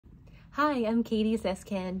Hi, I'm Katie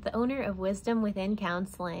Ziskind, the owner of Wisdom Within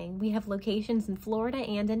Counseling. We have locations in Florida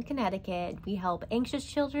and in Connecticut. We help anxious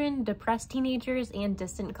children, depressed teenagers, and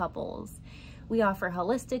distant couples. We offer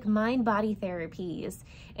holistic mind-body therapies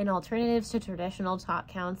and alternatives to traditional talk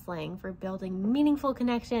counseling for building meaningful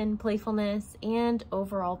connection, playfulness, and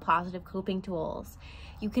overall positive coping tools.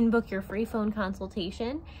 You can book your free phone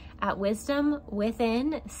consultation at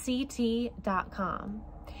wisdomwithinct.com.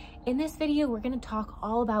 In this video, we're going to talk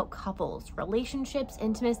all about couples, relationships,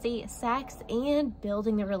 intimacy, sex, and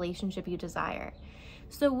building the relationship you desire.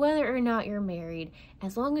 So whether or not you're married,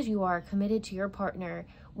 as long as you are committed to your partner,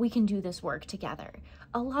 we can do this work together.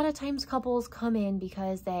 A lot of times couples come in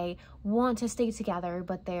because they want to stay together,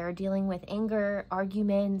 but they're dealing with anger,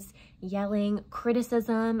 arguments, yelling,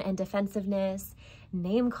 criticism, and defensiveness,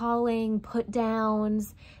 name calling, put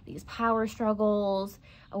downs, these power struggles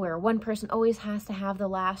where one person always has to have the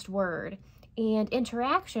last word. And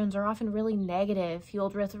interactions are often really negative,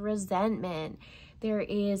 fueled with resentment. There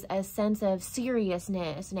is a sense of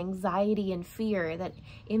seriousness and anxiety and fear that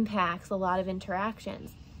impacts a lot of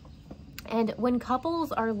interactions. And when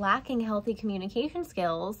couples are lacking healthy communication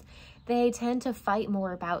skills, they tend to fight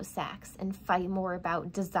more about sex and fight more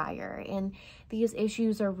about desire. And these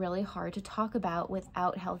issues are really hard to talk about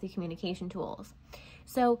without healthy communication tools.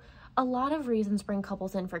 So a lot of reasons bring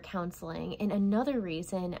couples in for counseling, and another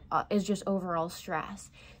reason is just overall stress.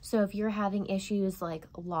 So if you're having issues like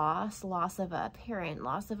loss of a parent,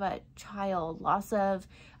 loss of a child, loss of,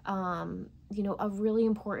 a really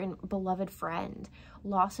important beloved friend,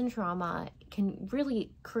 loss and trauma can really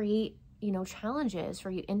create challenges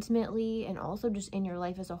for you intimately and also just in your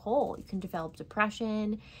life as a whole. You can develop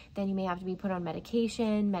depression, then you may have to be put on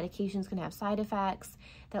medication. Medications can have side effects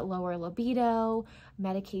that lower libido.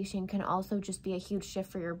 Medication can also just be a huge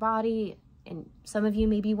shift for your body. And some of you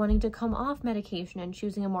may be wanting to come off medication and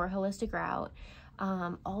choosing a more holistic route.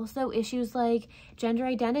 Also issues like gender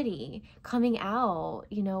identity, coming out,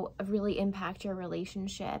 really impact your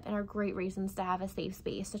relationship and are great reasons to have a safe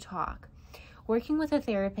space to talk. Working with a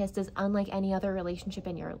therapist is unlike any other relationship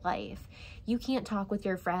in your life. You can't talk with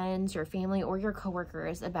your friends, your family, or your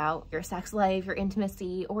coworkers about your sex life, your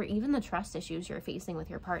intimacy, or even the trust issues you're facing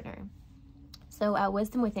with your partner. So at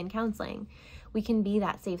Wisdom Within Counseling, we can be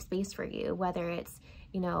that safe space for you, whether it's,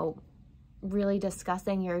 really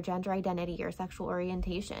discussing your gender identity, your sexual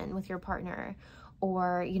orientation with your partner,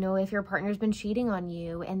 or, if your partner's been cheating on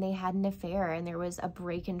you and they had an affair and there was a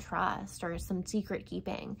break in trust or some secret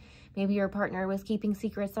keeping. Maybe your partner was keeping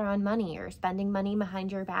secrets around money or spending money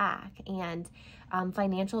behind your back, and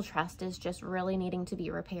financial trust is just really needing to be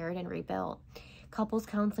repaired and rebuilt. Couples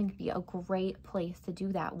counseling can be a great place to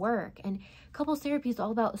do that work. And couples therapy is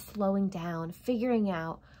all about slowing down, figuring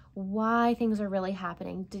out why things are really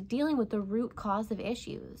happening, dealing with the root cause of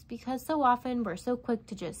issues, because so often we're so quick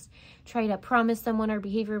to just try to promise someone our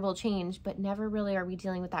behavior will change, but never really are we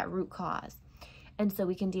dealing with that root cause. And so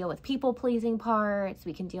we can deal with people-pleasing parts,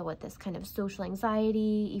 we can deal with this kind of social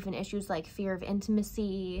anxiety, even issues like fear of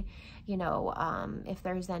intimacy, if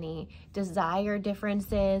there's any desire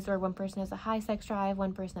differences, or one person has a high sex drive,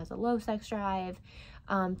 one person has a low sex drive,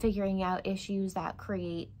 figuring out issues that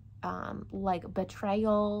create like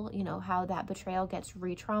betrayal, how that betrayal gets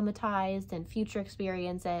re-traumatized in future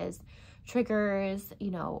experiences, triggers,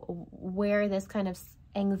 where this kind of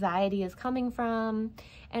anxiety is coming from,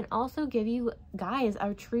 and also give you guys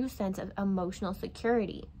a true sense of emotional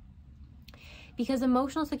security. Because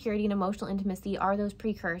emotional security and emotional intimacy are those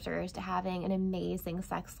precursors to having an amazing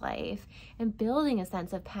sex life and building a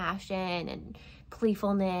sense of passion and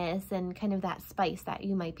playfulness and kind of that spice that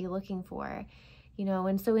you might be looking for.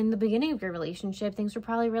 And so in the beginning of your relationship, things were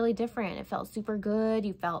probably really different. It felt super good.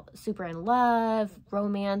 You felt super in love.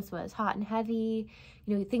 Romance was hot and heavy.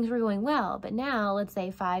 Things were going well. But now, let's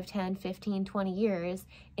say 5, 10, 15, 20 years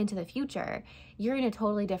into the future, you're in a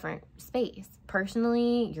totally different space.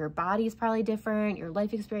 Personally, your body's probably different. Your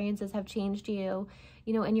life experiences have changed you,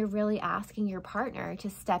 and you're really asking your partner to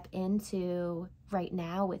step into right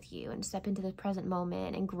now with you and step into the present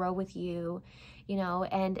moment and grow with you,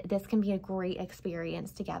 and this can be a great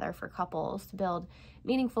experience together for couples to build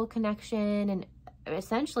meaningful connection and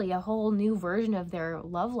essentially a whole new version of their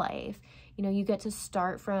love life. You get to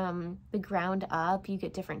start from the ground up. You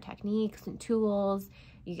get different techniques and tools.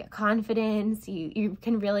 You get confidence. You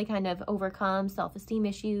can really kind of overcome self-esteem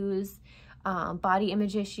issues, body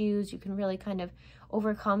image issues. You can really kind of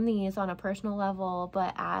overcome these on a personal level,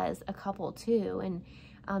 but as a couple too, and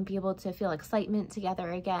be able to feel excitement together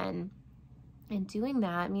again. And doing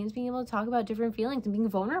that means being able to talk about different feelings and being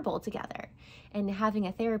vulnerable together. And having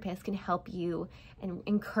a therapist can help you and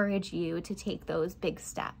encourage you to take those big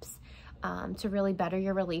steps. to really better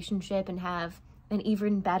your relationship and have an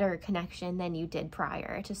even better connection than you did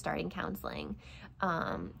prior to starting counseling.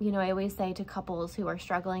 You know, I always say to couples who are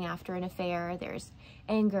struggling after an affair, there's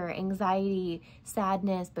anger, anxiety,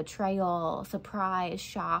 sadness, betrayal, surprise,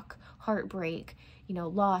 shock, heartbreak, you know,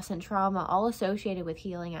 loss and trauma, all associated with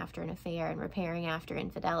healing after an affair and repairing after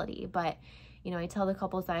infidelity. But, you know, I tell the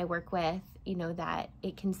couples that I work with, you know, that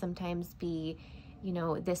it can sometimes be, you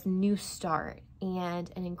know, this new start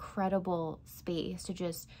and an incredible space to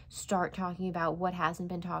just start talking about what hasn't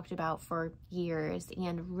been talked about for years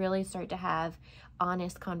and really start to have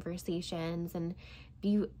honest conversations and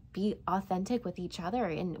be authentic with each other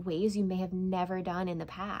in ways you may have never done in the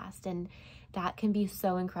past. And that can be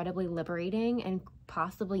so incredibly liberating and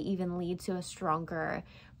possibly even lead to a stronger,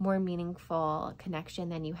 more meaningful connection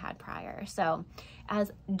than you had prior. So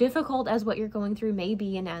as difficult as what you're going through may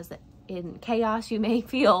be, and as in chaos you may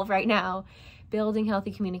feel right now, building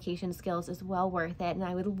healthy communication skills is well worth it. And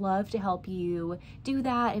I would love to help you do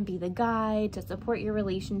that and be the guide to support your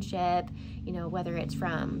relationship, you know, whether it's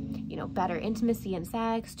from, you know, better intimacy and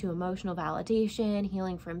sex to emotional validation,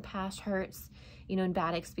 healing from past hurts, you know, and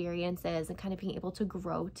bad experiences, and kind of being able to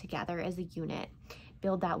grow together as a unit,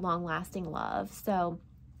 build that long-lasting love. So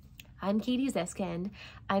I'm Katie Ziskind.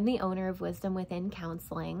 I'm the owner of Wisdom Within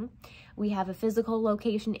Counseling. We have a physical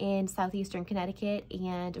location in southeastern Connecticut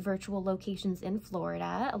and virtual locations in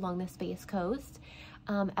Florida along the Space Coast.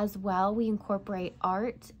 As well, we incorporate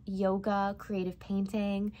art, yoga, creative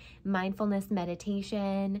painting, mindfulness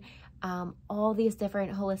meditation, all these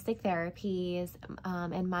different holistic therapies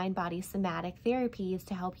and mind-body somatic therapies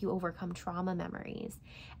to help you overcome trauma memories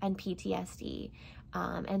and PTSD.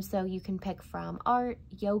 And so you can pick from art,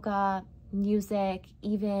 yoga, music,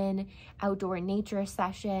 even outdoor nature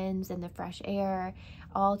sessions in the fresh air,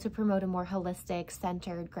 all to promote a more holistic,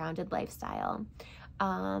 centered, grounded lifestyle.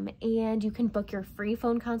 And you can book your free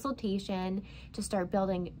phone consultation to start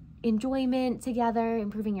building enjoyment together,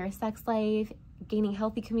 improving your sex life, gaining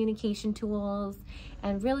healthy communication tools,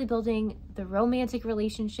 and really building the romantic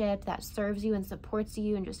relationship that serves you and supports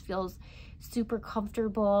you and just feels super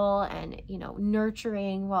comfortable and, you know,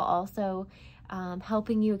 nurturing, while also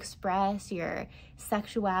helping you express your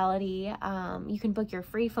sexuality. You can book your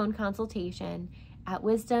free phone consultation at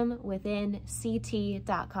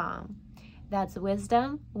wisdomwithinct.com. That's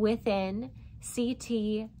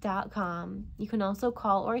wisdomwithinct.com. You can also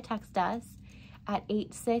call or text us at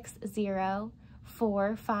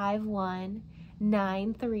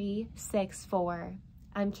 860-451-9364.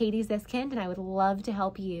 I'm Katie Ziskind, and I would love to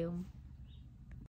help you.